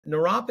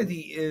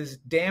neuropathy is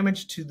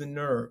damage to the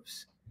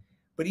nerves.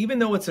 But even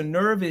though it's a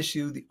nerve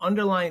issue, the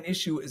underlying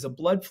issue is a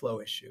blood flow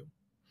issue.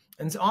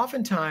 And so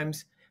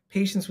oftentimes,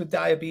 patients with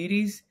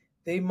diabetes,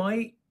 they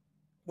might,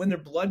 when their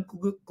blood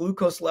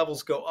glucose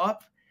levels go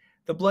up,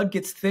 the blood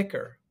gets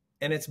thicker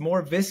and it's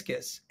more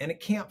viscous and it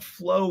can't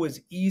flow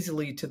as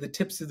easily to the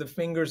tips of the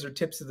fingers or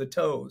tips of the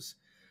toes.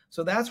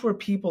 So that's where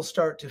people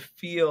start to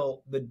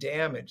feel the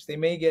damage. They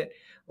may get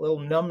a little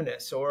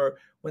numbness, or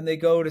when they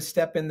go to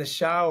step in the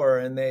shower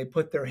and they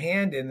put their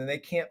hand in and they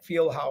can't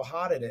feel how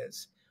hot it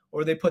is,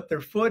 or they put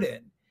their foot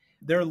in,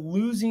 they're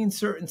losing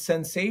certain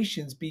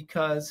sensations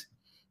because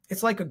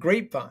it's like a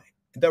grapevine.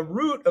 The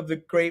root of the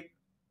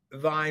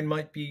grapevine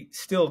might be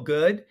still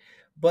good,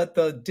 but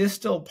the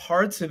distal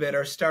parts of it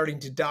are starting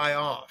to die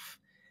off.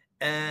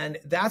 And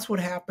that's what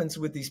happens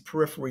with these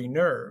periphery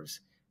nerves,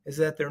 is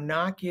that they're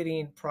not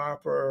getting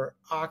proper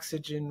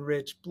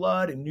oxygen-rich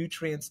blood and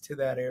nutrients to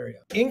that area.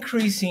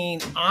 Increasing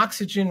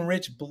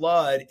oxygen-rich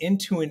blood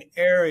into an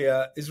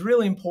area is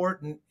really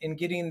important in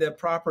getting the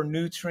proper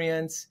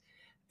nutrients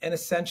and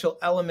essential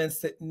elements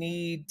that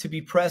need to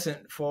be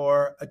present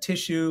for a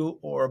tissue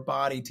or a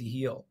body to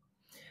heal.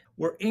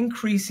 We're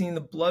increasing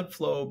the blood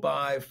flow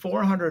by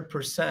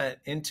 400%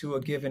 into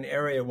a given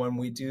area when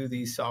we do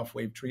these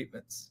SoftWave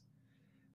treatments.